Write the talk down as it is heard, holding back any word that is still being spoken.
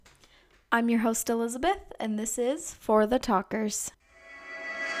I'm your host, Elizabeth, and this is For the Talkers.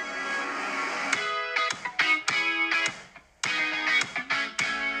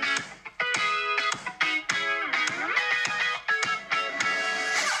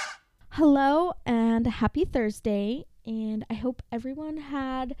 Hello and happy Thursday, and I hope everyone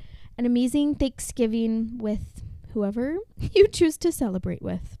had an amazing Thanksgiving with whoever you choose to celebrate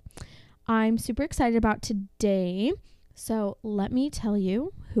with. I'm super excited about today, so let me tell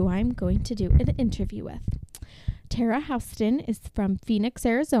you who I'm going to do an interview with. Tara Houston is from Phoenix,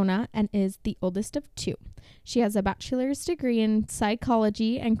 Arizona, and is the oldest of two. She has a bachelor's degree in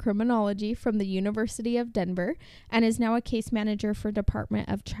psychology and criminology from the University of Denver and is now a case manager for Department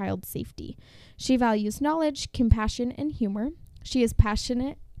of Child Safety. She values knowledge, compassion, and humor. She is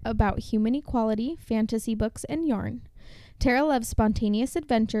passionate about human equality, fantasy books, and yarn. Tara loves spontaneous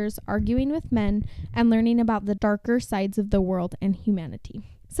adventures, arguing with men, and learning about the darker sides of the world and humanity.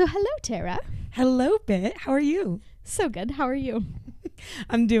 So hello, Tara. Hello, Bit. How are you? So good. How are you?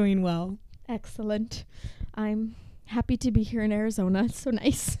 I'm doing well. Excellent. I'm happy to be here in Arizona. It's so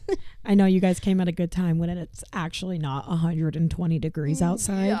nice. I know you guys came at a good time when it's actually not 120 degrees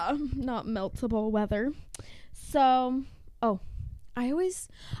outside. Yeah, not meltable weather. So, I always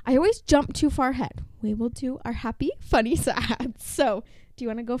jump too far ahead. We will do our happy, funny, sad. So, do you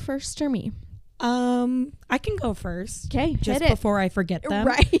want to go first or me? I can go first. Okay, just before I forget them.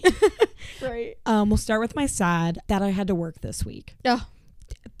 Right. Right. We'll start with my sad that I had to work this week. Oh.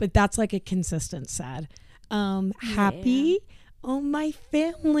 But that's like a consistent sad. Happy. Oh, my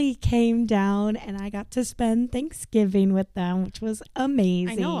family came down and I got to spend Thanksgiving with them, which was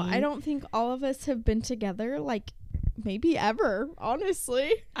amazing. I know. I don't think all of us have been together like maybe ever,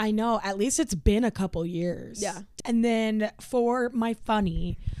 honestly. I know. At least it's been a couple years. Yeah. And then for my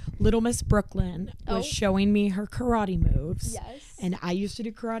funny, Little Miss Brooklyn was showing me her karate moves. Yes. And I used to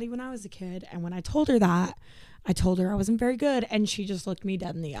do karate when I was a kid. And when I told her that, I told her I wasn't very good. And she just looked me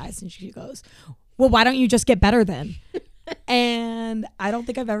dead in the eyes and she goes, well, why don't you just get better then? And I don't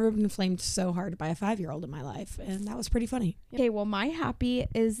think I've ever been flamed so hard by a 5-year-old in my life. And that was pretty funny. Okay, well, my happy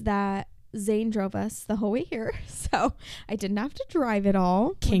is that Zane drove us the whole way here. So I didn't have to drive at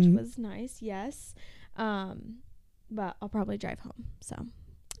all, which was nice. Yes. But I'll probably drive home. So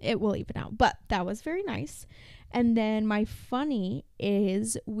it will even out. But that was very nice. And then my funny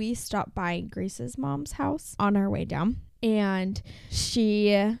is we stopped by Grace's mom's house on our way down. And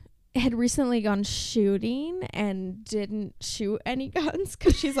she had recently gone shooting and didn't shoot any guns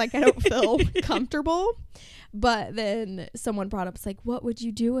because she's like, I don't feel comfortable. But then someone brought up, it's like, what would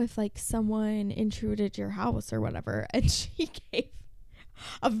you do if like someone intruded your house or whatever? And she gave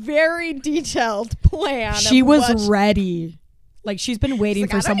a very detailed plan. She was ready. Like she's been waiting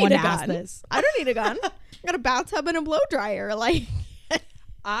for someone to ask this. I don't need a gun. I got a bathtub and a blow dryer. Like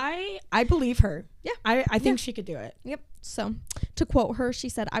I believe her. Yeah. I think she could do it. Yep. So to quote her, she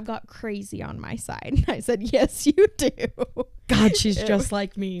said, I've got crazy on my side. I said, yes, you do. God, she's just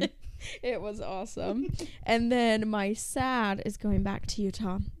like me. It was awesome. And then my sad is going back to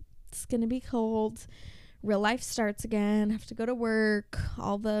Utah. It's going to be cold. Real life starts again. Have to go to work.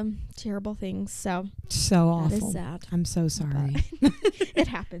 All the terrible things. So awful. That is sad. I'm so sorry. It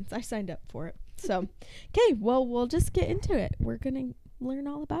happens. I signed up for it. So, okay. Well, we'll just get into it. We're going to learn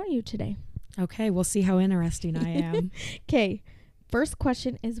all about you today. Okay. We'll see how interesting I am. Okay. First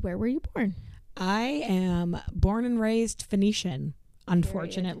question is, where were you born? I am born and raised Phoenician.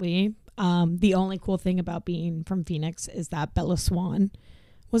 Unfortunately, the only cool thing about being from Phoenix is that Bella Swan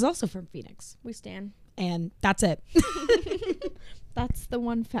was also from Phoenix. We stand. And that's it. That's the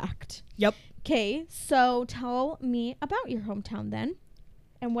one fact. Yep. Okay, so tell me about your hometown then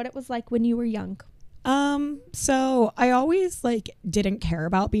and what it was like when you were young. So I always didn't care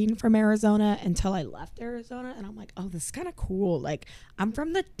about being from Arizona until I left Arizona, and I'm like, oh, this is kind of cool. Like, I'm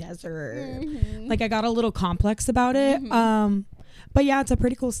from the desert. Mm-hmm. Like, I got a little complex about it. Mm-hmm. But yeah, it's a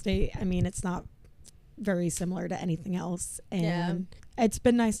pretty cool state. I mean, it's not very similar to anything else. And it's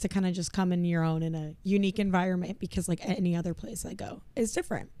been nice to kind of just come in your own in a unique environment because any other place I go is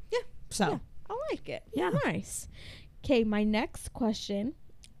different. Yeah. So yeah, I like it. Yeah. Nice. Okay, my next question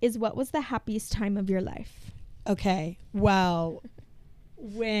is, what was the happiest time of your life? Okay. Well,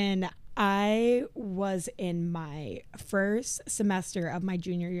 when I was in my first semester of my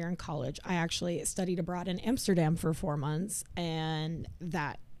junior year in college, I actually studied abroad in Amsterdam for 4 months, and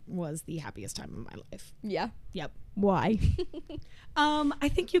that was the happiest time of my life. Yeah. Yep. Why? I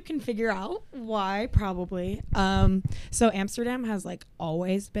think you can figure out why, probably. So Amsterdam has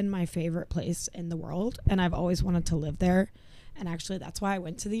always been my favorite place in the world, and I've always wanted to live there. And actually, that's why I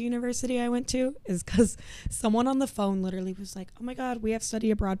went to the university I went to, is because someone on the phone literally was like, oh my God, we have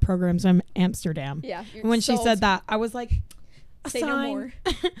study abroad programs in Amsterdam. Yeah. And when she said that, I was like, say no more.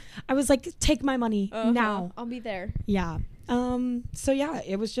 I was like, take my money now. I'll be there. Yeah. So yeah,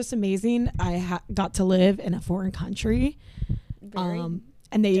 it was just amazing. I got to live in a foreign country. Very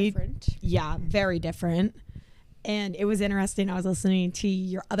and they, different. yeah, very different. And it was interesting. I was listening to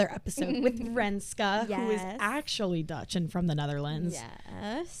your other episode with Renska, who is Yes. actually Dutch and from the Netherlands.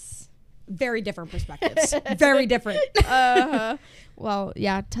 Yes. Very different perspectives. Very different. Well,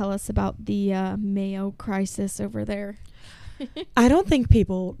 yeah, tell us about the Mayo crisis over there. I don't think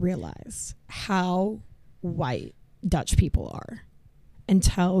people realize how white Dutch people are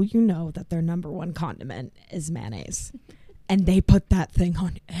until you know that their number one condiment is mayonnaise. And they put that thing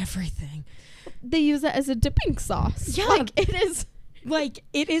on everything. They use it as a dipping sauce. Yeah. Like, it is. Like,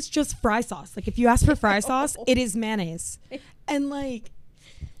 it is just fry sauce. Like, if you ask for fry sauce, it is mayonnaise. And, like,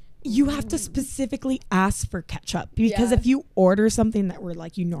 you have to specifically ask for ketchup. Because Yeah. if you order something that where,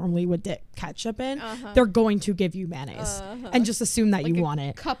 like, you normally would dip ketchup in, they're going to give you mayonnaise. And just assume that Like you a want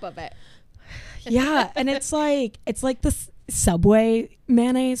it. cup of it. Yeah. And it's like this Subway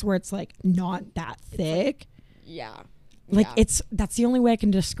mayonnaise where it's, like, not that thick. Yeah. Like, Yeah. that's the only way I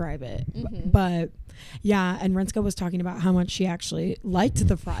can describe it. But yeah, and Renska was talking about how much she actually liked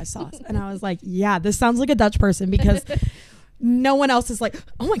the fry sauce. And I was like, yeah, this sounds like a Dutch person, because no one else is like,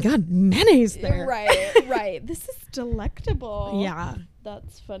 oh my God, mayonnaise there. Right. This is delectable. Yeah.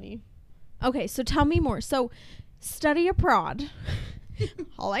 That's funny. Okay, so tell me more. So, study abroad.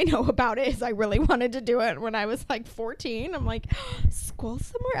 All I know about it is I really wanted to do it when I was like 14. I'm like, school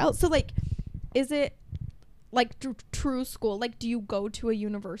somewhere else. So, like, is it like true school? Like, do you go to a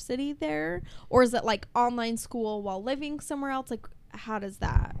university there, or is it like online school while living somewhere else? Like, how does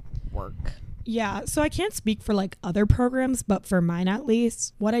that work? Yeah, so I can't speak for like other programs, but for mine at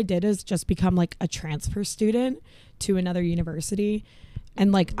least, what I did is just become like a transfer student to another university.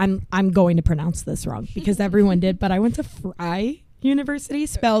 And like I'm going to pronounce this wrong because everyone did, but I went to Vrije University,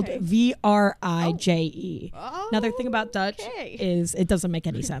 spelled Vrije. Another thing about Dutch is it doesn't make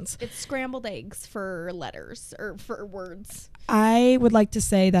any sense. It's scrambled eggs for letters or for words. I would like to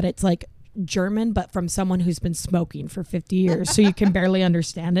say that it's like German, but from someone who's been smoking for 50 years, so you can barely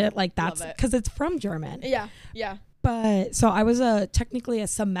understand it. Like, that's because it's from German. Yeah. But so I was technically a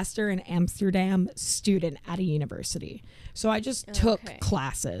semester in Amsterdam student at a university. So I just took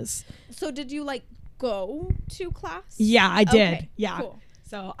classes. So did you like go to class? Yeah, I did. Okay, yeah. cool.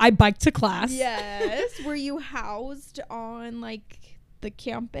 So I biked to class. Yes. Were you housed on like the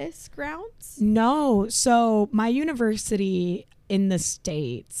campus grounds? No. So my university in the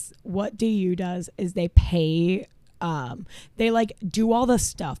States, what DU does is they pay they like do all the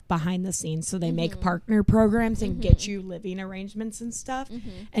stuff behind the scenes. So they make partner programs and get you living arrangements and stuff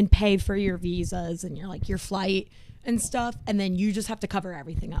and pay for your visas and your flight and stuff. And then you just have to cover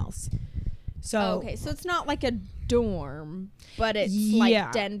everything else. So okay, so it's not like a dorm, but it's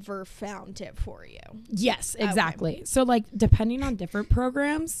like Denver found it for you. Yes, exactly. Okay. So like depending on different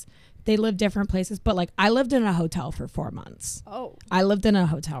programs, they live different places. But like I lived in a hotel for 4 months. Oh. I lived in a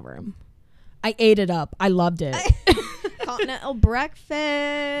hotel room. I ate it up. I loved it. Continental breakfast.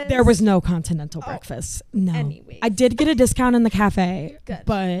 There was no continental breakfast. No. Anyways. I did get a discount in the cafe, Good.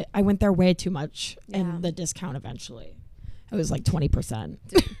 but I went there way too much and the discount eventually. It was like 20%.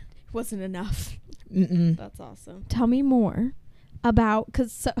 Dude, wasn't enough. Mm-mm. That's awesome. Tell me more about,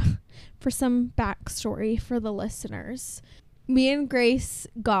 for some backstory for the listeners. Me and Grace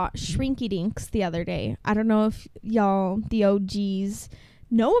got Shrinky Dinks the other day. I don't know if y'all, the OGs,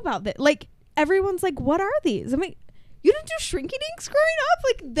 know about that. Like, everyone's like, what are these? I'm like, you didn't do Shrinky Dinks growing up?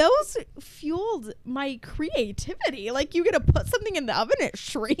 Like, those fueled my creativity. Like, you get to put something in the oven, it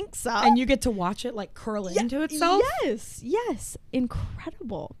shrinks up. And you get to watch it like curl into itself? Yes.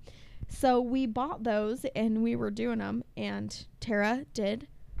 Incredible. So we bought those and we were doing them. And Tara did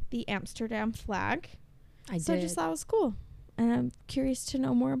the Amsterdam flag. I just thought it was cool. And I'm curious to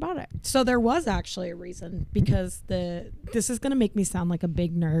know more about it. So there was actually a reason, because this is going to make me sound like a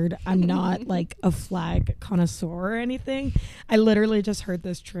big nerd. I'm not like a flag connoisseur or anything. I literally just heard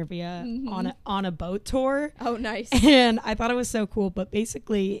this trivia on a boat tour. Oh, nice. And I thought it was so cool. But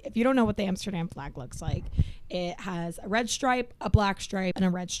basically, if you don't know what the Amsterdam flag looks like, it has a red stripe, a black stripe, and a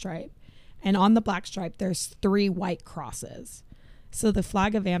red stripe. And on the black stripe, there's 3 white crosses. So the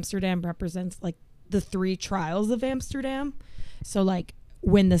flag of Amsterdam represents like the 3 trials of Amsterdam. So like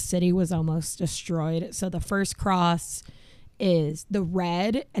when the city was almost destroyed. So the first cross is the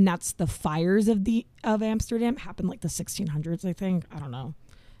red, and that's the fires of Amsterdam. It happened like the 1600s, I think. I don't know.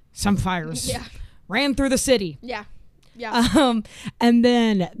 Some fires ran through the city. Yeah. Yeah. And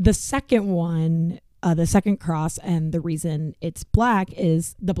then the second one, the second cross, and the reason it's black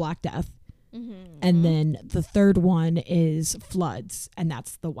is the Black Death. Mm-hmm. And then the third one is floods, and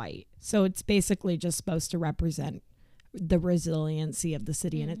that's the white. So it's basically just supposed to represent the resiliency of the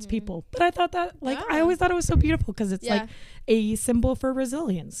city and its people. But I thought that, I always thought it was so beautiful because it's like a symbol for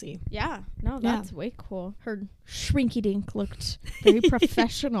resiliency. Yeah. No, that's way cool. Her shrinky dink looked very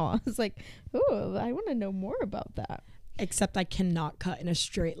professional. I was like, oh, I want to know more about that. Except I cannot cut in a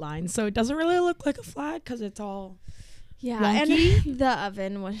straight line. So it doesn't really look like a flag because it's all wonky. And the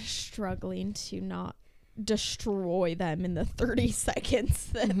oven was struggling to not destroy them in the 30 seconds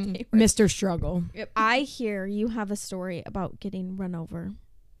that they were. Mr. Struggle. I hear you have a story about getting run over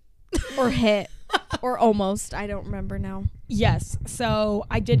or hit or almost. I don't remember now. Yes. So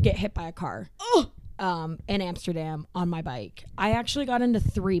I did get hit by a car in Amsterdam on my bike. I actually got into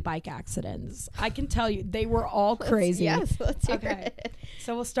 3 bike accidents. I can tell you they were all crazy. Let's hear it.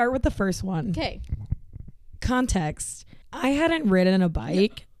 So we'll start with the first one. Okay. Context. I hadn't ridden a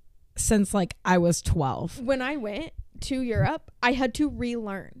bike since I was 12. When I went to Europe, I had to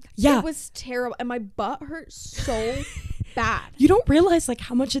relearn. Yeah. It was terrible. And my butt hurt so bad. You don't realize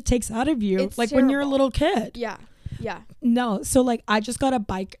how much it takes out of you. It's when you're a little kid. Yeah. Yeah. No. So I just got a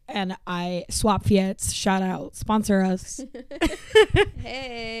bike and I swap Fiats. Shout out. Sponsor us.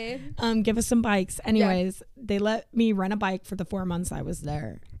 Hey. Give us some bikes. Anyways, they let me rent a bike for the 4 months I was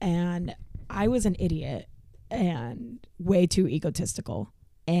there. And I was an idiot and way too egotistical.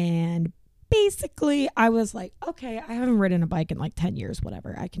 And basically I was like, okay, I haven't ridden a bike in 10 years,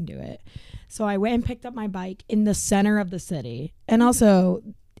 whatever, I can do it. So I went and picked up my bike in the center of the city. And also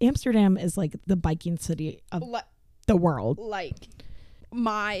Amsterdam is the biking city of the world.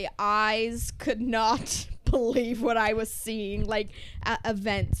 My eyes could not believe what I was seeing. At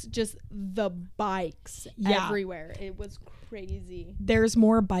events, just the bikes everywhere. It was crazy. There's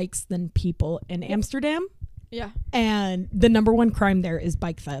more bikes than people in Amsterdam. Yeah. And the number one crime there is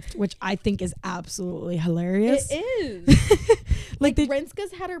bike theft, which I think is absolutely hilarious. It is.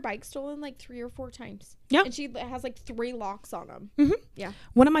 Renska's had her bike stolen 3 or 4 times. Yeah. And she has 3 locks on them. Mm-hmm. Yeah.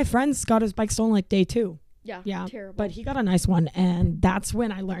 One of my friends got his bike stolen day 2. Yeah. Yeah. Terrible. But he got a nice one. And that's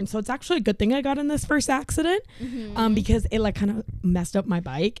when I learned. So it's actually a good thing I got in this first accident. Mm-hmm. Because it kind of messed up my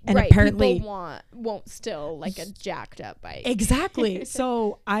bike. And right. apparently people won't steal a jacked up bike. Exactly.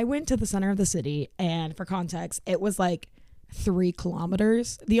 So I went to the center of the city, and for context, it was 3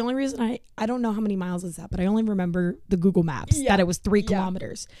 kilometers. The only reason I don't know how many miles is that, but I only remember the Google Maps that it was 3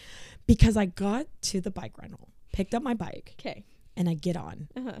 kilometers, because I got to the bike rental, picked up my bike. Okay. And I get on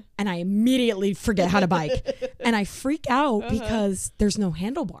and I immediately forget how to bike and I freak out because there's no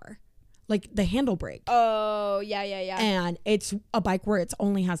handlebar, the handle brake. Oh, yeah. And it's a bike where it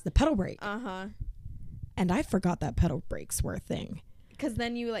only has the pedal brake. And I forgot that pedal brakes were a thing. Because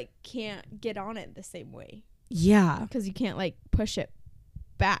then you can't get on it the same way. Yeah. Because you can't push it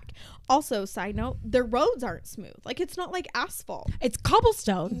back. Also, side note, their roads aren't smooth. It's not asphalt. It's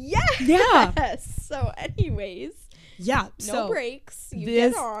cobblestone. Yeah. Yeah. So anyways. Yeah. No brakes. You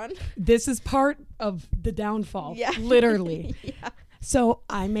get on. This is part of the downfall. Yeah. Literally. Yeah. So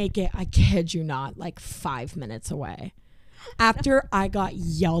I make it, I kid you not, 5 minutes away. After I got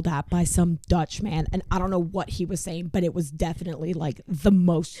yelled at by some Dutch man, and I don't know what he was saying, but it was definitely the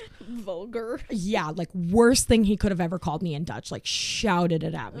most vulgar. Yeah, worst thing he could have ever called me in Dutch. Shouted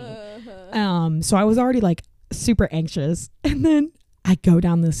it at me. So I was already super anxious, and then I go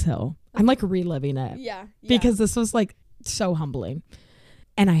down this hill. I'm reliving it. Yeah. Because this was so humbling.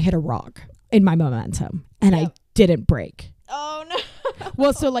 And I hit a rock in my momentum, and I didn't brake. Oh no.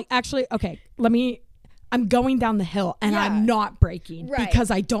 Well, so actually, okay, I'm going down the hill and I'm not braking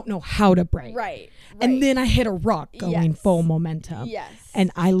because I don't know how to brake. Right. And then I hit a rock going full momentum. Yes.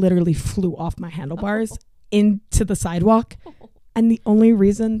 And I literally flew off my handlebars into the sidewalk. And the only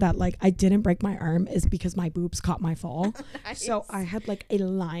reason that I didn't break my arm is because my boobs caught my fall. Nice. So I had a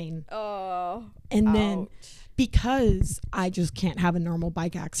line. Oh. And then because I just can't have a normal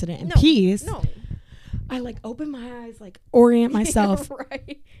bike accident in peace. No. I open my eyes, orient myself.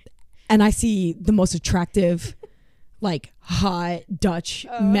 Right. And I see the most attractive, hot Dutch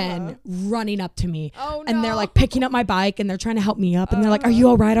men running up to me. Oh, no. And they're picking up my bike and they're trying to help me up. And they're like, are you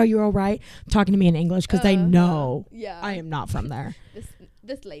all right? Are you all right? Talking to me in English because they know I am not from there.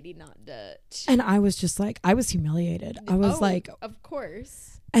 This lady not Dutch. And I was just I was humiliated. I was of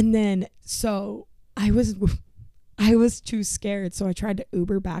course. And then so I was too scared. So I tried to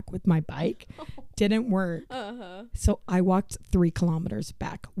Uber back with my bike. Didn't work. So I walked 3 kilometers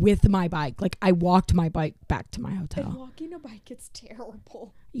back with my bike. I walked my bike back to my hotel. And walking a bike, it's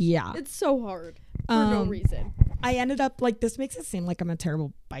terrible. Yeah. It's so hard for no reason. I ended up like, this makes it seem like I'm a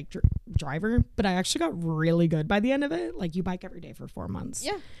terrible bike driver, but I actually got really good by the end of it. Like, you bike every day for 4 months.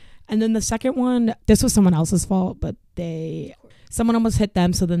 Yeah. And then the second one, this was someone else's fault, but someone almost hit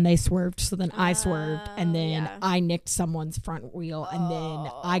them, so then they swerved, so then I swerved, and then I nicked someone's front wheel, and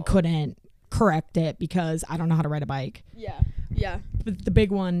then I couldn't correct it because I don't know how to ride a bike. Yeah. But the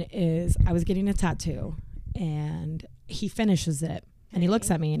big one is I was getting a tattoo, and he finishes it, and he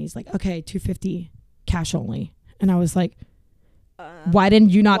looks at me, and he's like, okay, $250 cash only. And I was like, why didn't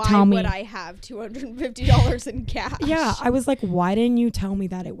you not tell me? Why would I have $250 in cash? Yeah, I was like, why didn't you tell me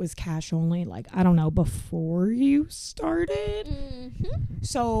that it was cash only? Like, I don't know, before you started? Mm-hmm.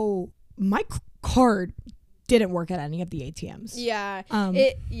 So my card didn't work at any of the ATMs. Yeah.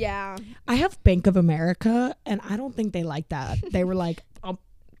 I have Bank of America, and I don't think they like that. They were like,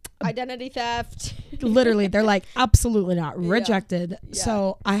 identity theft. literally, they're like, absolutely not. Rejected. Yeah.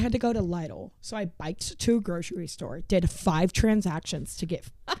 So I had to go to Lidl. So I biked to a grocery store, did 5 transactions to get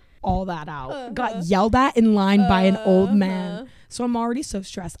all that out. Got yelled at in line by an old man. So I'm already so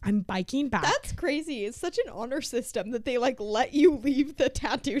stressed. I'm biking back. That's crazy. It's such an honor system that they like let you leave the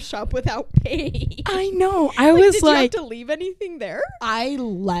tattoo shop without pay. I know. I was did like, you have to leave anything there? I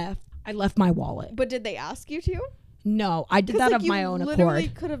left my wallet. But did they ask you to? No, I did that of my own accord. You literally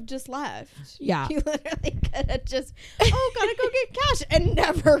could have just left. Yeah. You literally could have just, gotta go get cash and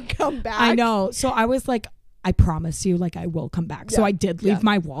never come back. I know. So I was like, I promise you, like, I will come back. So I did leave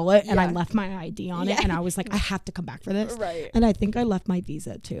my wallet, and I left my ID on it, and I was like, I have to come back for this. Right. And I think I left my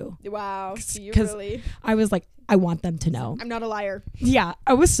Visa too. Wow. You really? I was like, I want them to know. I'm not a liar. Yeah.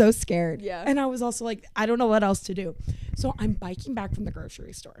 I was so scared. Yeah. And I was also like, I don't know what else to do. So I'm biking back from the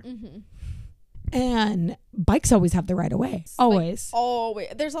grocery store. Mm-hmm. And bikes always have the right of way. Always. Always.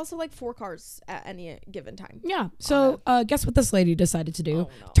 There's also like 4 cars at any given time. Yeah. So guess what this lady decided to do? Oh,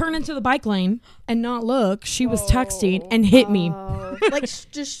 no. Turn into the bike lane and not look. She was texting and hit me. Like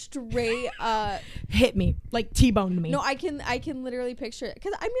just straight hit me. Like T-boned me. No, I can literally picture it.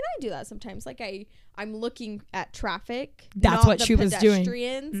 Because I mean, I do that sometimes. Like I'm looking at traffic. That's what she was doing.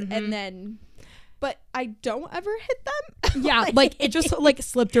 Pedestrians, and then... But I don't ever hit them. Yeah, like it just like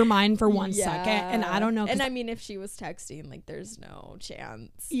slipped her mind for 1 second, and I don't know. And I mean, if she was texting, like, there's no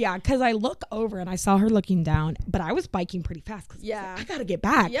chance. Yeah, because I look over and I saw her looking down, but I was biking pretty fast. Cause I gotta get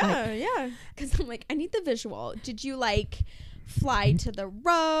back. Yeah. Because I'm like, I need the visual. Did you like fly to the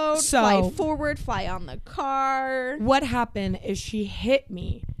road, fly forward, fly on the car? What happened is she hit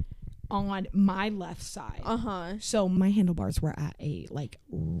me on my left side. So my handlebars were at a like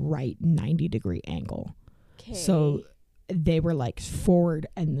right 90-degree angle. Okay. So they were like forward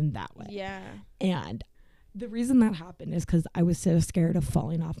and then that way. Yeah. And the reason that happened is because I was so scared of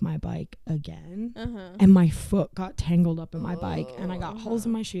falling off my bike again. And my foot got tangled up in my bike, and I got holes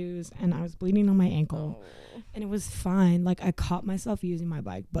in my shoes, and I was bleeding on my ankle. And it was fine. Like, I caught myself using my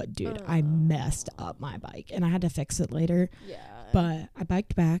bike, but dude, I messed up my bike, and I had to fix it later. Yeah. But I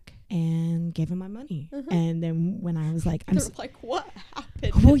biked back and gave him my money. And then when I was like, they're like, what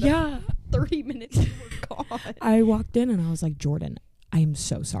happened? Well, yeah. 30 minutes you were gone. I walked in and I was like, Jordan, I am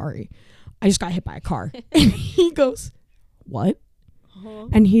so sorry. I just got hit by a car. And he goes, what?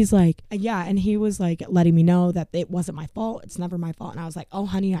 And he's like, yeah. And he was like letting me know that it wasn't my fault. It's never my fault. And I was like, oh,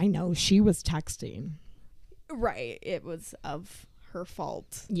 honey, I know. She was texting. Right. It was of her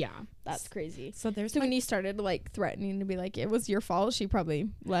fault. Yeah. That's crazy. So when you started like threatening to be like, it was your fault, she probably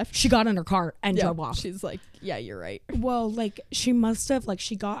left. She got in her car and drove off. She's like, yeah, you're right. Well, like she must have, like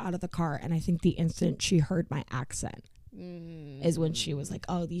she got out of the car, and I think the instant she heard my accent is when she was like,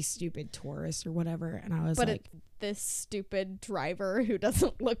 oh, these stupid tourists or whatever. And I was like, this stupid driver who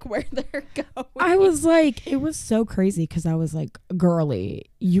doesn't look where they're going. I was like, it was so crazy because I was like,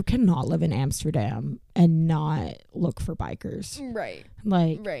 girly, you cannot live in Amsterdam and not look for bikers. Right.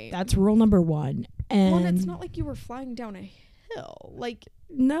 Like, that's rule number 1. And it's not like you were flying down a hill. Like,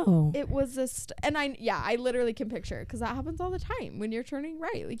 no, it was I literally can picture it because that happens all the time when you're turning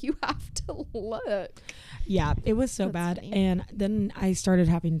right. Like, you have to look. Yeah, it was so bad. Funny. And then I started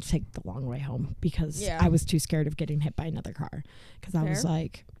having to take the long way home because I was too scared of getting hit by another car. Because I was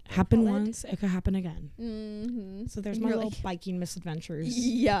like, happened once, it could happen again. So there's my little biking misadventures.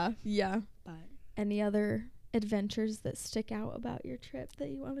 Yeah. But any other adventures that stick out about your trip that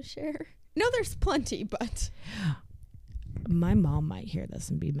you want to share? No, there's plenty, but my mom might hear this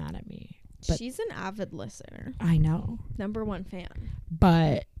and be mad at me. But she's an avid listener. I know. #1 fan.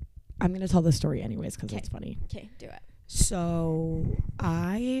 But I'm going to tell the story anyways because it's funny. Okay, do it. So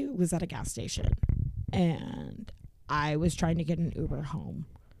I was at a gas station and I was trying to get an Uber home.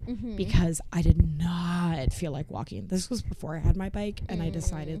 because I did not feel like walking. This was before I had my bike, and I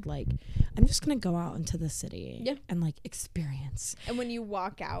decided, like, I'm just going to go out into the city and, like, experience. And when you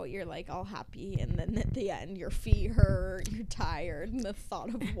walk out, you're, like, all happy, and then at the end, your feet hurt, you're tired, and the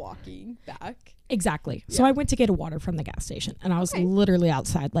thought of walking back. Exactly. So I went to get a water from the gas station, and I was literally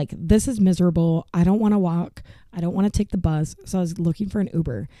outside, like, this is miserable. I don't want to walk. I don't want to take the bus. So I was looking for an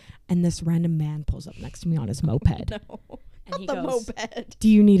Uber, and this random man pulls up next to me on his moped. No. And he Not the goes, moped. do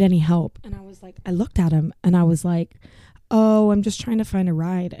you need any help? And I was like, I looked at him and I was like, oh, I'm just trying to find a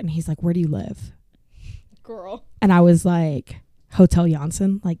ride. And he's like, where do you live? Girl. And I was like, Hotel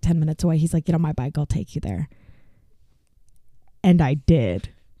Janssen, like 10 minutes away. He's like, get on my bike. I'll take you there. And I did.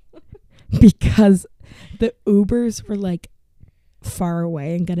 Because the Ubers were like far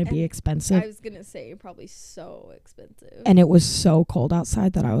away and going to be expensive. I was going to say probably so expensive. And it was so cold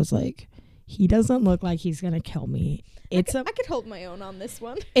outside that I was like, he doesn't look like he's going to kill me. I could hold my own on this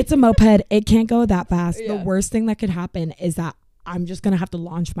one. It's a moped. It can't go that fast. Yeah. The worst thing that could happen is that I'm just going to have to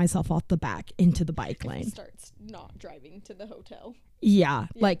launch myself off the back into the bike lane. Starts not driving to the hotel. Yeah.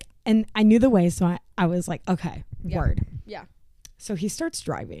 Like, and I knew the way. So I was like, okay, word. Yeah. So he starts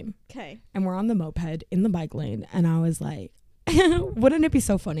driving. Okay. And we're on the moped in the bike lane. And I was like, wouldn't it be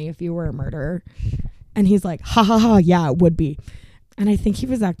so funny if you were a murderer? And he's like, ha ha ha. Yeah, it would be. And I think he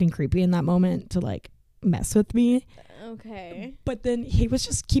was acting creepy in that moment to like mess with me. Okay. But then he was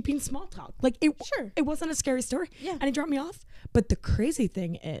just keeping small talk. Like it wasn't a scary story. Yeah. And he dropped me off. But the crazy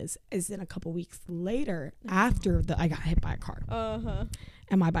thing is in a couple weeks later, after I got hit by a car.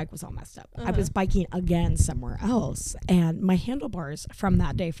 And my bike was all messed up. I was biking again somewhere else. And my handlebars from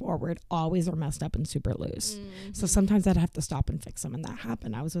that day forward always are messed up and super loose. So sometimes I'd have to stop and fix them. And that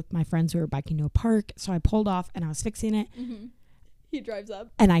happened. I was with my friends who were biking to a park. So I pulled off and I was fixing it. He drives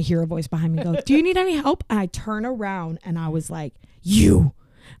up. And I hear a voice behind me go, do you need any help? And I turn around and I was like, you.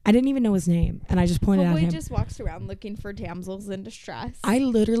 I didn't even know his name. And I just pointed at him. Just walks around looking for damsels in distress. I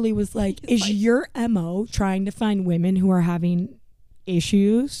literally was like, is your MO trying to find women who are having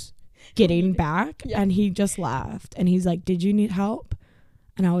issues getting back? Yeah. And he just laughed. And he's like, did you need help?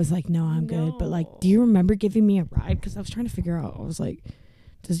 And I was like, no, I'm good. But like, do you remember giving me a ride? Because I was trying to figure out. I was like,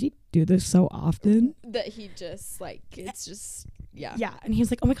 does he do this so often? That he just like, it's just... Yeah. Yeah. And he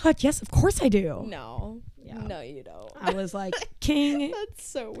was like, oh my God, yes, of course I do. No. Yeah. No, you don't. I was like, king. That's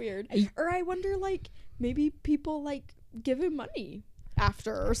so weird. Or I wonder, like, maybe people, like, give him money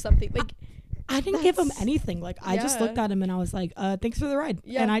after or something. Like, I didn't give him anything. Like, I just looked at him and I was like, thanks for the ride.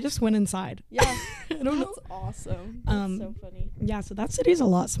 Yeah. And I just went inside. Yeah. I don't know. That's awesome. That's so funny. Yeah. So that city's a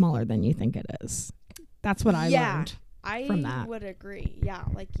lot smaller than you think it is. That's what I learned from that. I would agree. Yeah.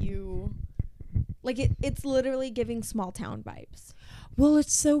 Like, it's literally giving small town vibes. Well,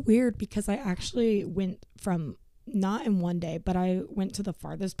 it's so weird because I actually went from not in one day, but I went to the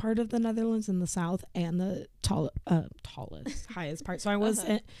farthest part of the Netherlands in the south and the tallest, highest part. So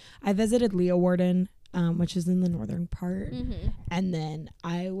I visited Leeuwarden, which is in the northern part, and then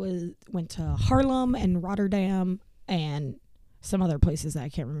I went to Haarlem and Rotterdam and some other places that I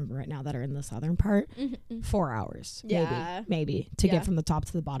can't remember right now that are in the southern part. 4 hours, maybe to get from the top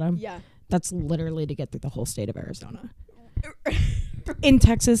to the bottom. Yeah. That's literally to get through the whole state of Arizona. In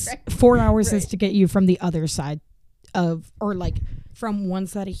Texas, 4 hours is to get you from the other side or like from one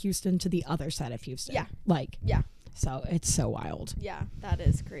side of Houston to the other side of Houston. Yeah. Like, yeah. So it's so wild. Yeah, that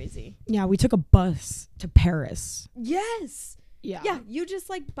is crazy. Yeah, we took a bus to Paris. Yes. Yeah. Yeah, you just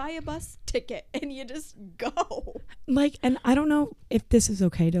like buy a bus ticket and you just go. Like, and I don't know if this is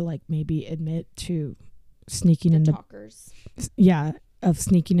okay to like maybe admit to sneaking into talkers. Yeah. Of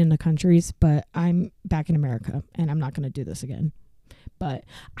sneaking into countries, but I'm back in America and I'm not going to do this again. But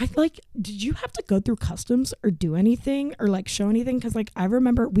did you have to go through customs or do anything or like show anything? Because like I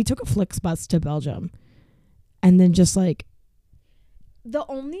remember we took a Flixbus to Belgium and then just like the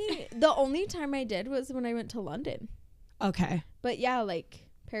only time I did was when I went to London. Okay. But yeah, like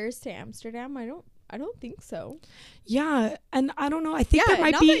Paris to Amsterdam, I don't think so. Yeah, and I don't know. I think that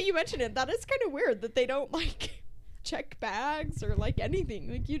might now be. That you mention it, that is kind of weird that they don't like check bags or like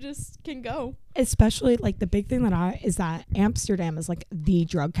anything. Like you just can go. Especially like the big thing is that Amsterdam is like the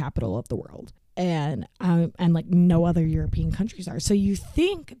drug capital of the world, and like no other European countries are. So you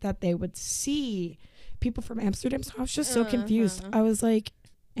think that they would see people from Amsterdam. So I was just so confused. I was like,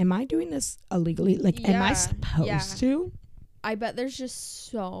 am I doing this illegally? Like, am I supposed to? I bet there's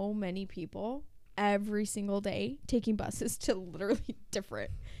just so many people every single day taking buses to literally different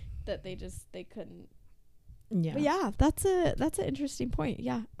that they couldn't. Yeah. But yeah, that's an interesting point.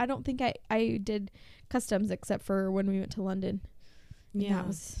 Yeah. I don't think I did customs except for when we went to London. Yeah. That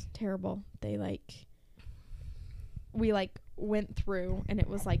was terrible. We went through and it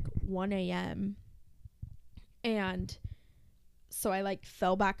was like 1 a.m. and so I like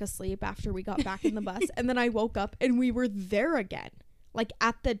fell back asleep after we got back in the bus, and then I woke up and we were there again, like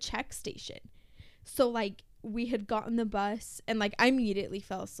at the check station. So like we had gotten the bus and like I immediately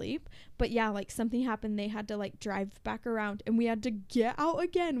fell asleep, but yeah, like something happened. They had to like drive back around and we had to get out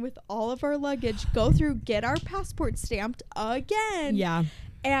again with all of our luggage, go through, get our passport stamped again. Yeah.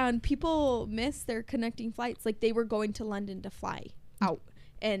 And people missed their connecting flights. Like they were going to London to fly out.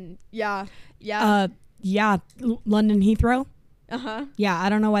 And yeah. London Heathrow. Uh-huh. Yeah, I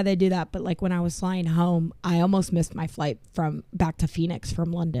don't know why they do that, but like when I was flying home, I almost missed my flight from back to Phoenix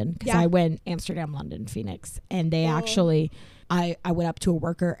from London, because I went Amsterdam, London, Phoenix, and they actually, I went up to a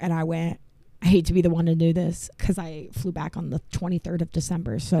worker and I went, I hate to be the one to do this, because I flew back on the 23rd of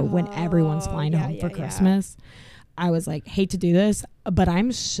December, so when everyone's flying home for Christmas, I was like, hate to do this, but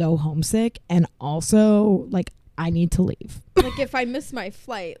I'm so homesick, and also like I need to leave. Like if I miss my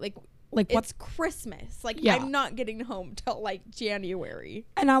flight, like it's Christmas. Like yeah. I'm not getting home till like January.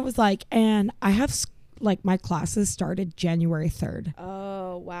 And I was like, and I have like my classes started January 3rd.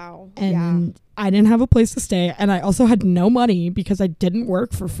 Oh, wow. And I didn't have a place to stay. And I also had no money because I didn't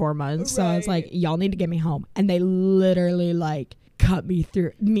work for 4 months. So I was like, y'all need to get me home. And they literally like cut me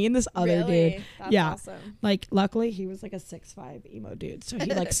through. Me and this other dude. That's awesome. Like luckily he was like a 6'5" emo dude. So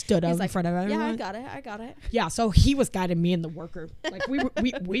he like stood up in front of everyone. Yeah, I got it. Yeah. So he was guiding me and the worker. Like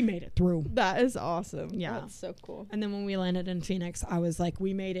we made it through. That is awesome. Yeah. That's so cool. And then when we landed in Phoenix, I was like,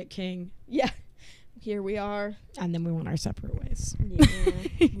 we made it, King. Yeah. Here we are. And then we went our separate ways.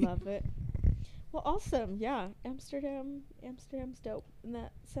 Yeah. Love it. Well, awesome. Yeah. Amsterdam's dope. And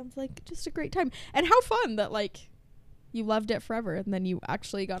that sounds like just a great time. And how fun that like you loved it forever and then you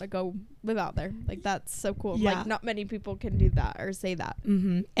actually got to go live out there. Like that's so cool. Yeah. Like not many people can do that or say that.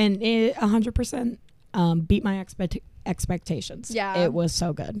 Mm-hmm. And it 100% beat my expectations. Yeah. It was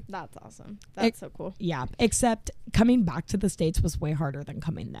so good. That's awesome. That's so cool. Yeah. Except coming back to the States was way harder than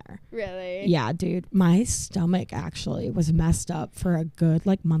coming there. Really? Yeah, dude. My stomach actually was messed up for a good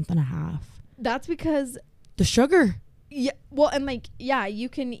like month and a half. That's because the sugar. Yeah. Well, and like, yeah, you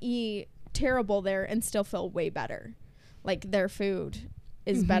can eat terrible there and still feel way better. Like their food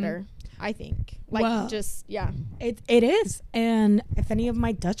is better, I think. Like just it is. And if any of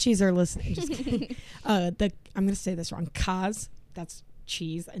my Dutchies are listening, just kidding. I'm gonna say this wrong. Kaas, that's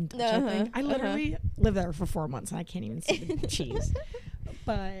cheese and Dutch, I think. I literally lived there for 4 months and I can't even see the cheese.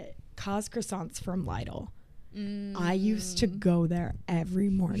 But Kaas croissants from Lidl. I used to go there every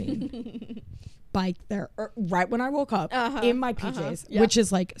morning. Bike there right when I woke up in my PJs, which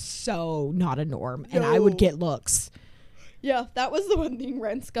is like so not a norm, and I would get looks. Yeah, that was the one thing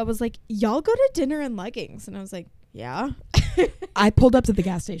Renska was like, y'all go to dinner in leggings. And I was like, yeah. I pulled up to the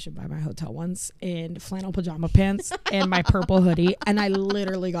gas station by my hotel once in flannel pajama pants and my purple hoodie, and I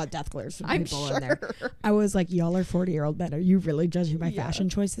literally got death glares from people in there. I was like, y'all are 40-year-old men. Are you really judging my fashion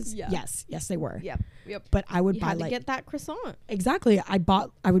choices? Yeah. Yes, they were. Yep. But I would buy like get that croissant. Exactly. I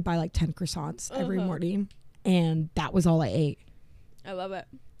would buy like 10 croissants every morning, and that was all I ate. I love it.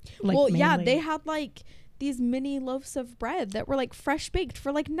 Like, well, mainly. yeah, they had like these mini loaves of bread that were like fresh baked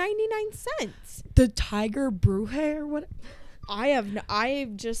for like 99 cents. The Tiger Bruja or what? I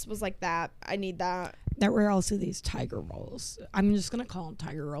just was like that. I need that. There were also these tiger rolls. I'm just gonna call them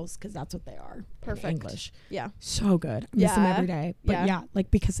tiger rolls because that's what they are. Perfect. In English. Yeah. So good. I miss them every day. But yeah, like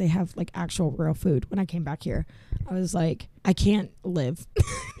because they have like actual real food. When I came back here, I was like, I can't live.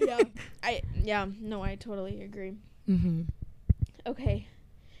 I totally agree. Mm-hmm. Okay.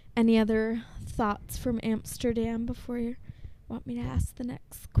 Any other thoughts from Amsterdam before you want me to ask the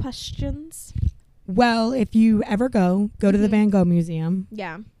next questions? Well, if you ever go to the Van Gogh Museum.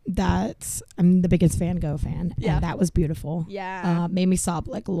 Yeah. I'm the biggest Van Gogh fan. Yeah. And that was beautiful. Yeah. Made me sob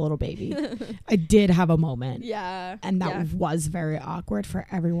like a little baby. I did have a moment. Yeah. And that was very awkward for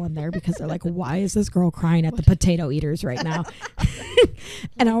everyone there because they're like, why is this girl crying at the potato eaters right now?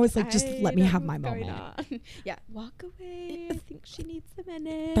 And I was like, just let me have my moment. Yeah. Walk away. I think she needs a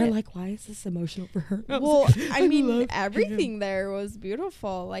minute. They're like, why is this emotional for her? Well, I mean, everything there was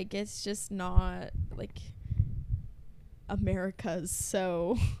beautiful. Like, it's just not like America's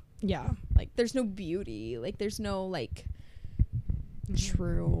so like there's no beauty, like there's no like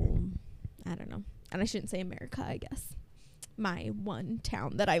true, I don't know, and I shouldn't say America, I guess my one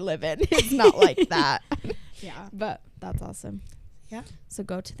town that I live in is not like that. But that's awesome. So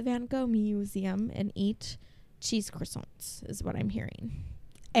go to the Van Gogh Museum and eat cheese croissants is what I'm hearing.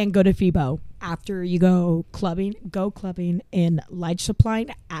 And go to FIBO after you go clubbing in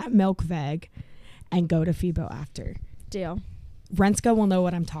Leidschaplein at Melkweg, and go to FIBO after. Deal. Renska will know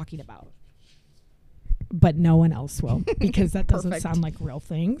what I'm talking about. but no one else will because that doesn't Perfect. sound like real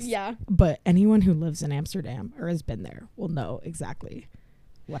things. Yeah. But anyone who lives in Amsterdam or has been there will know exactly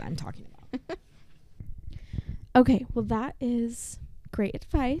what I'm talking about. Okay, well, that is great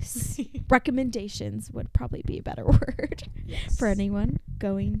advice. Recommendations would probably be a better word Yes. for anyone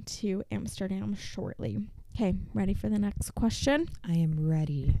going to Amsterdam shortly. Okay, ready for the next question? I am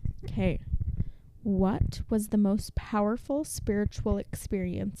ready. Okay. What was the most powerful spiritual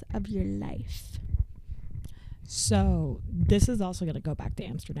experience of your life? So this is also going to go back to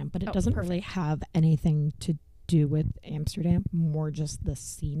Amsterdam, but it Oh, doesn't really have anything to do with Amsterdam, more just the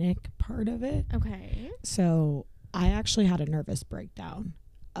scenic part of it. Okay. So I actually had a nervous breakdown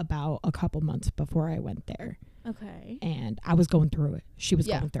about a couple months before I went there, Okay. and I was going through it. She was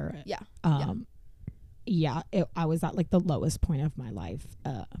Yeah. going through it. Yeah. I was at like the lowest point of my life.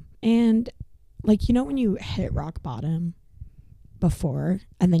 And like, you know, when you hit rock bottom before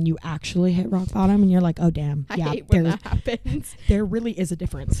and then you actually hit rock bottom and you're like, oh, damn. I Yeah, hate when that happens. there really is a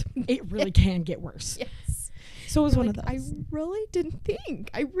difference. It really can get worse. Yes. So it was You're one like, of those. I really didn't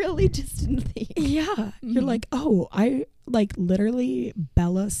think. I really just didn't think. Yeah. You're Mhm. like, oh, I like literally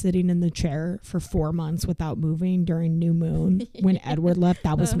Bella sitting in the chair for 4 months without moving during new moon when Edward left.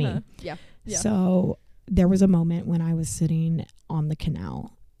 That was me. Yeah. Yeah. So there was a moment when I was sitting on the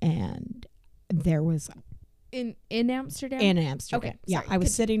canal and there was in Amsterdam? in Amsterdam. Okay, Yeah. sorry. I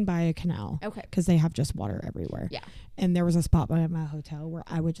was sitting by a canal Okay. because they have just water everywhere. Yeah. And there was a spot by my hotel where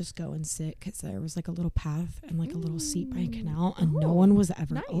I would just go and sit because there was like a little path and like a little seat by a canal and no Oh, one was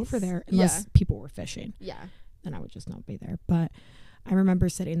ever nice. over there unless people were fishing. Yeah. Then I would just not be there. But I remember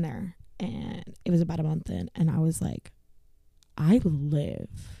sitting there and it was about a month in and I was like, I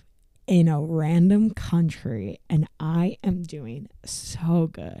live in a random country and I am doing so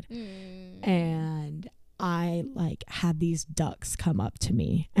good. And I like had these ducks come up to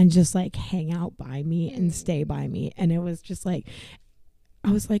me and just like hang out by me and stay by me. And it was just like,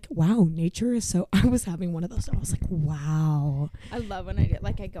 I was like, wow, nature is so, I was having one of those. And I was like, wow. I love when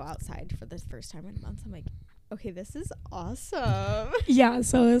I go outside for the first time in months. I'm like, okay, this is awesome. Yeah.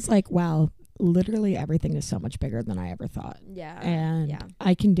 So it's like, wow, literally everything is so much bigger than I ever thought. Yeah. And yeah.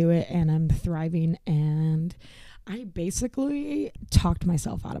 I can do it and I'm thriving. And I basically talked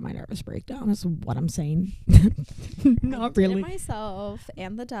myself out of my nervous breakdown is what I'm saying. Not I did really. it myself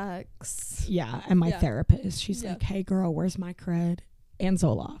and the ducks. Yeah. And my Yeah. therapist, she's Yeah. like, hey girl, where's my cred? And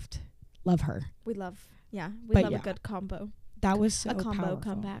Zoloft. Love her. We love But a yeah. good combo. That was so a combo powerful.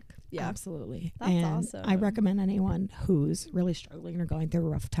 comeback. Yeah. Absolutely. That's and awesome. I recommend anyone who's really struggling or going through a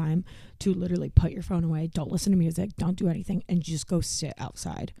rough time to literally put your phone away, don't listen to music, don't do anything, and just go sit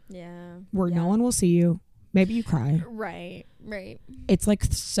outside Yeah. where yeah. no one will see you. Maybe you cry. Right. It's like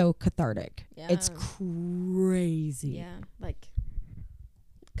so cathartic. Yeah. It's crazy. Yeah. Like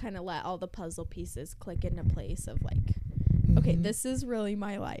kind of let all the puzzle pieces click into place of like, okay, Mhm. this is really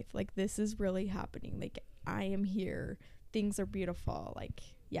my life. Like this is really happening. Like I am here. Things are beautiful. Like,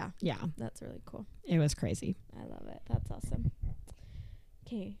 yeah, Yeah, that's really cool. it was crazy. I love it. That's awesome.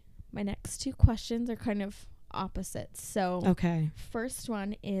 Okay. My next two questions are kind of opposites. So Okay. first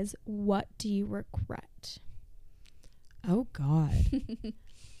one is, what do you regret? Oh, God.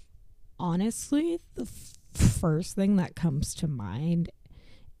 Honestly, the first thing that comes to mind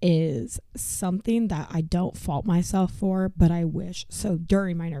is something that I don't fault myself for, but I wish. So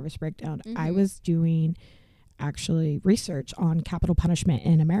during my nervous breakdown, I Mhm. was doing actually research on capital punishment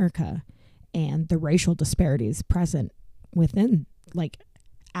in America and the racial disparities present within like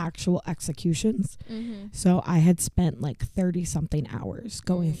actual executions. Mm-hmm. So I had spent like 30 something hours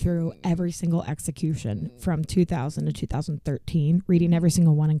going through every single execution from 2000 to 2013, reading every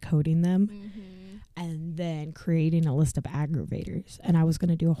single one and coding them, Mm-hmm. and then creating a list of aggravators. And I was going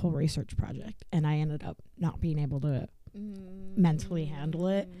to do a whole research project, and I ended up not being able to mentally handle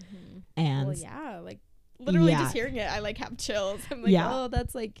it. Mm-hmm. And Well, yeah, like literally Yeah. just hearing it, I like have chills. I'm like, Yeah. oh,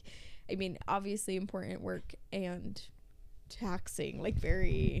 that's like, I mean, obviously important work and taxing, like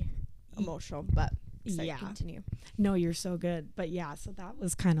very emotional, but sorry, Yeah. continue. no, you're so good. But yeah, so that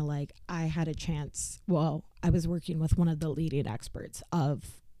was kind of like I had a chance. Well, I was working with one of the leading experts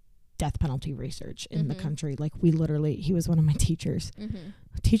of death penalty research in the Mhm. country. Like we literally, he was one of my teachers. Mm-hmm.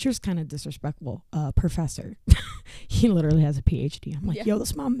 Teacher's kind of disrespectful. Professor. He literally has a PhD. I'm like, Yeah. yo,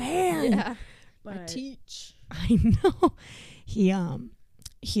 that's my man. Yeah, I But teach. I know.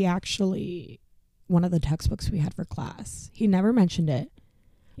 He actually, one of the textbooks we had for class, he never mentioned it,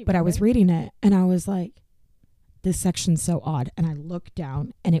 but I was reading it and I was like, this section's so odd. And I looked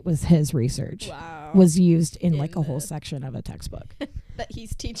down and it was his research Wow. was used in In like a whole the- section of a textbook. that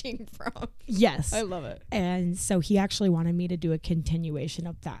he's teaching from. Yes. I love it. And so he actually wanted me to do a continuation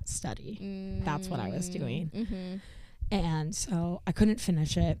of that study. That's what I was doing. Mm-hmm. And so I couldn't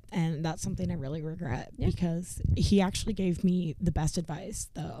finish it. And that's something I really regret because he actually gave me the best advice,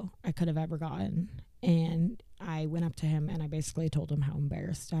 though, I could have ever gotten. And I went up to him and I basically told him how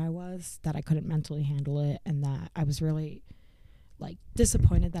embarrassed I was, that I couldn't mentally handle it, and that I was really like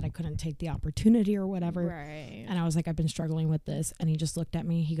disappointed that I couldn't take the opportunity or whatever. Right. And I was like, I've been struggling with this. And he just looked at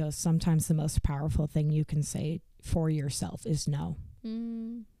me. He goes, sometimes the most powerful thing you can say for yourself is no.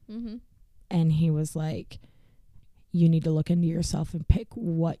 Mm-hmm. And he was like, you need to look into yourself and pick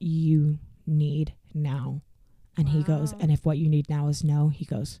what you need now. And he goes, and if what you need now is no, he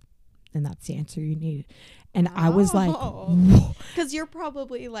goes, then that's the answer you need. And I was like, because you're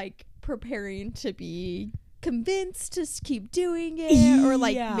probably like preparing to be convinced to keep doing it, or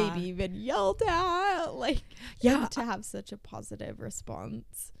like maybe even yelled at, like to have such a positive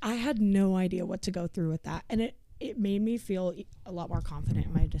response. I had no idea what to go through with that, and it made me feel a lot more confident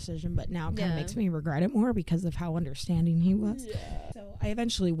in my decision, but now it kind of makes me regret it more because of how understanding he was. So I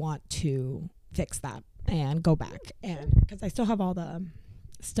eventually want to fix that and go back, and because I still have all the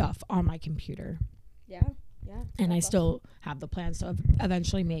stuff on my computer, and I still have the plans, so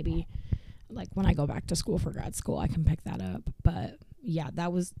eventually maybe like when I go back to school for grad school I can pick that up. But yeah,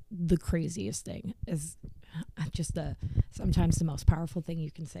 that was the craziest thing, is just sometimes the most powerful thing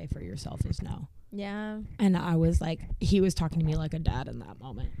you can say for yourself is no. And I was like, he was talking to me like a dad in that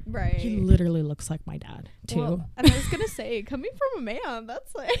moment. Right. He literally looks like my dad too. Well, and I was gonna say, coming from a man,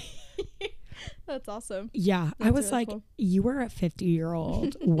 that's like that's awesome. Yeah, that's I was really like, cool. You were a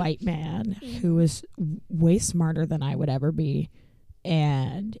 50-year-old white man who was way smarter than I would ever be,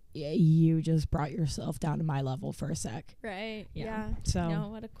 and you just brought yourself down to my level for a sec. Right. Yeah. So no,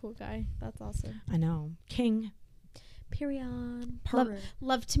 what a cool guy. That's awesome. I know. King. Period.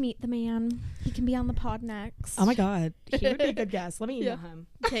 Love to meet the man. He can be on the pod next. Oh my god, he would be a good guest. Let me email him.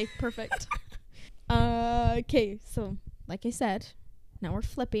 Okay, perfect. Okay, so like I said, now we're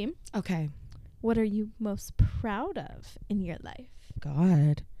flipping. Okay. What are you most proud of in your life?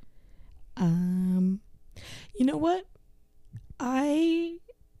 God. You know what? I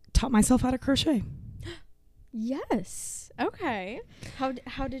taught myself how to crochet. Yes. Okay.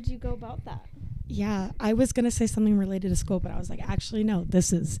 How did you go about that? Yeah, I was going to say something related to school, but I was like, actually, no,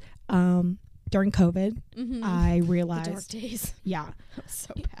 this is during COVID. I realized. The dark days. Yeah.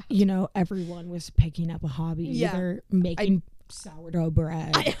 So bad. You know, everyone was picking up a hobby, either making sourdough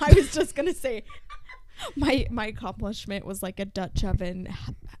bread. I was just going to say, my accomplishment was like a Dutch oven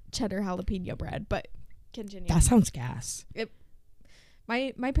cheddar jalapeno bread, but continue. That sounds gas.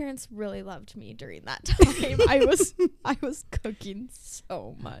 My parents really loved me during that time. I was cooking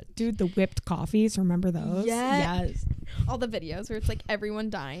so much. Dude, the whipped coffees, remember those? Yes. All the videos where it's like everyone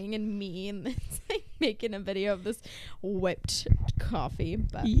dying and me, and it's like making a video of this whipped coffee.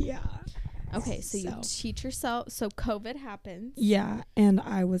 But yeah. Okay, so you teach yourself. So COVID happens. Yeah, and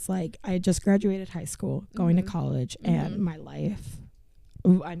I was like, I had just graduated high school, going to college, and my life,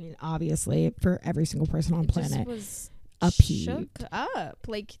 I mean, obviously, for every single person on planet, was upheaved. Shook up.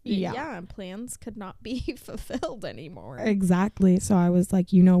 Like, plans could not be fulfilled anymore. Exactly. So I was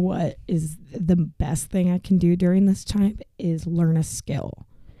like, you know what is the best thing I can do during this time is learn a skill.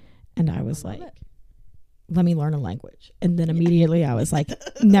 And I was like, let me learn a language. And then immediately I was like,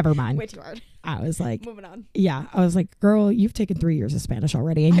 never mind. Way too hard. I was like, moving on. Yeah. I was like, girl, you've taken 3 years of Spanish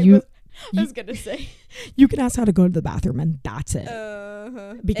already. And I was going to say, you can ask how to go to the bathroom and that's it.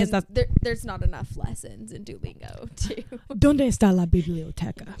 Because and there's not enough lessons in Duolingo too. ¿Dónde está la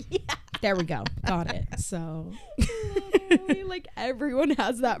biblioteca? Yeah. There we go. Got it. So like everyone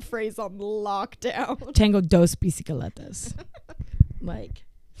has that phrase on lockdown. Tengo dos bicicletas. Like,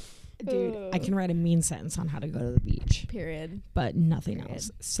 dude, I can write a mean sentence on how to go to the beach. Period. But nothing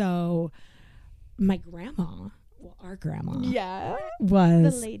else. So my grandma, our grandma,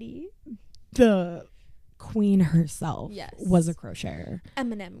 was the lady, the queen herself. Was a crocheter.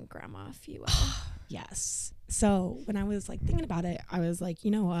 Eminem grandma, if you will. Yes. So when I was like thinking about it, I was like, you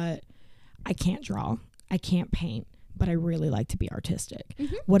know what? I can't draw. I can't paint, but I really like to be artistic.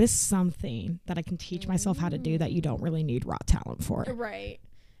 What is something that I can teach myself how to do that you don't really need raw talent for? Right.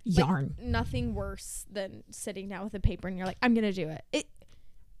 Yarn. Like, nothing worse than sitting down with a paper and you're like, I'm gonna do it.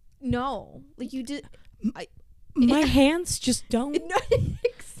 No, like you did. My hands just don't.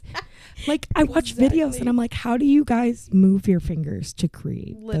 Like, I watch videos and I'm like, how do you guys move your fingers to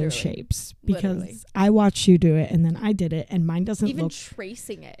create those shapes? Because I watched you do it and then I did it and mine doesn't even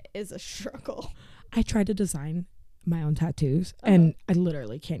tracing it is a struggle. I tried to design my own tattoos and I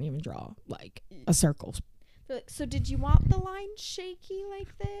literally can't even draw like a circle. They're like, so did you want the line shaky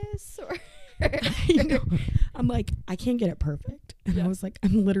like this? Or I know. I'm like, I can't get it perfect. And I was like,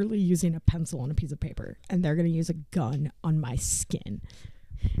 I'm literally using a pencil on a piece of paper, and they're going to use a gun on my skin.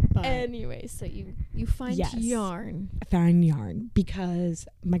 But anyway, so you find yarn. I found yarn because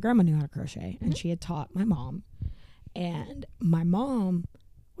my grandma knew how to crochet, and she had taught my mom. And my mom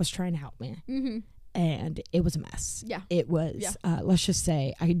was trying to help me. And it was a mess. Yeah. It was, let's just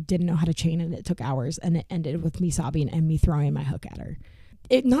say, I didn't know how to chain, and it took hours, and it ended with me sobbing and me throwing my hook at her.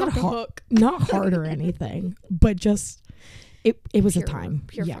 It not hard or anything, but just it was a time.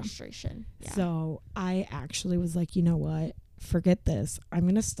 Pure frustration. Yeah. So I actually was like, you know what? Forget this. I'm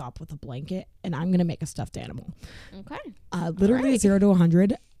gonna stop with a blanket, and I'm gonna make a stuffed animal. Okay. Literally 0 to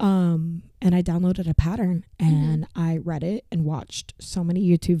 100. And I downloaded a pattern, and I read it and watched so many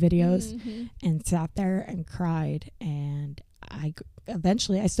YouTube videos, and sat there and cried. And I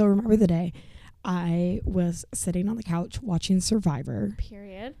still remember the day. I was sitting on the couch watching Survivor.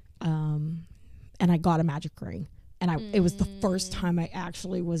 Period. And I got a magic ring. And it was the first time I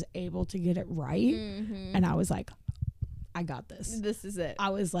actually was able to get it right. And I was like, I got this. This is it.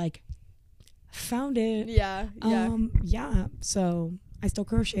 I was like, found it. Yeah. Yeah. So I still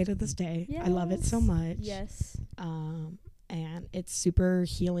crochet to this day. Yes. I love it so much. Yes. And it's super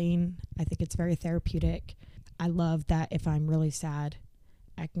healing. I think it's very therapeutic. I love that if I'm really sad,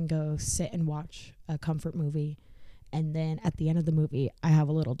 I can go sit and watch a comfort movie, and then at the end of the movie, I have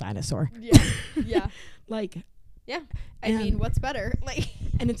a little dinosaur. Yeah. Like, yeah. I mean, what's better? Like,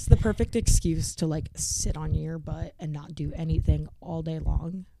 and it's the perfect excuse to like sit on your butt and not do anything all day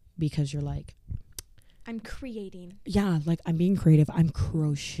long, because you're like, I'm creating. Yeah, like I'm being creative. I'm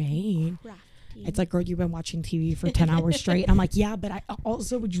crocheting. It's like, girl, you've been watching TV for 10 hours straight. And I'm like, yeah, but I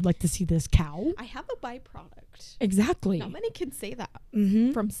also, would you like to see this cow? I have a byproduct. Exactly. Not many can say that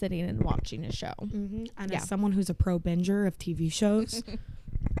from sitting and watching a show. And as someone who's a pro binger of TV shows,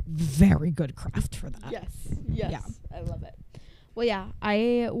 very good craft for that. Yes. Yeah. I love it. Well, yeah,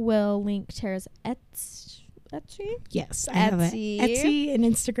 I will link Tara's Etsy. Yes, I have an Etsy and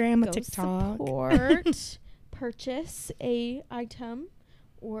Instagram, a TikTok. Support, purchase a item,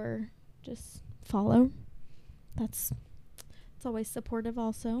 or just follow. It's always supportive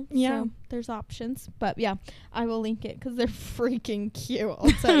also. Yeah. So there's options. But yeah, I will link it because they're freaking cute.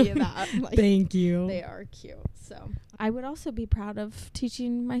 I'll tell you that. Like, thank you. They are cute. So I would also be proud of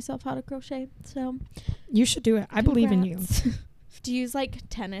teaching myself how to crochet. So you should do it. I believe in you. Do you use like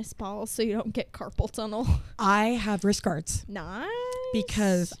tennis balls so you don't get carpal tunnel? I have wrist guards. Nice.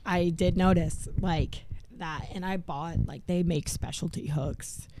 Because I did notice like that, and I bought like, they make specialty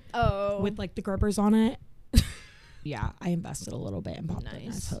hooks. Oh. With like the grippers on it. Yeah, I invested a little bit and bought the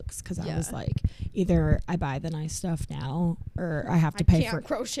nice hooks, because I was like, either I buy the nice stuff now, or I have to pay for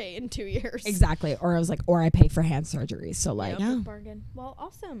crochet in 2 years. Exactly. Or I was like, or I pay for hand surgery. So like, bargain. Well,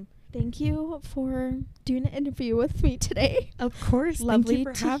 awesome. Thank you for doing an interview with me today. Of course. Lovely Thank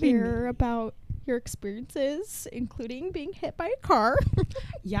you for having hear me. about your experiences, including being hit by a car.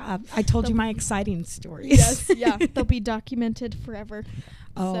 Yeah, I told you my exciting stories. Yes, yeah. They'll be documented forever.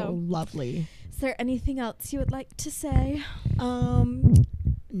 Oh, so, lovely. Is there anything else you would like to say?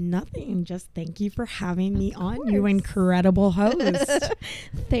 Nothing. Just thank you for having me on, you incredible host.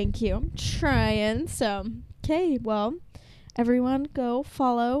 Thank you. I'm trying. So, okay, well, everyone go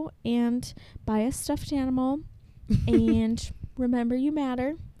follow and buy a stuffed animal. And remember, you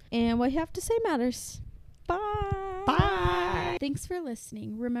matter. And what you have to say matters. Bye. Bye. Thanks for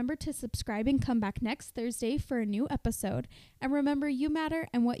listening. Remember to subscribe and come back next Thursday for a new episode. And remember, you matter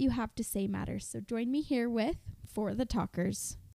and what you have to say matters. So join me here with For the Talkers.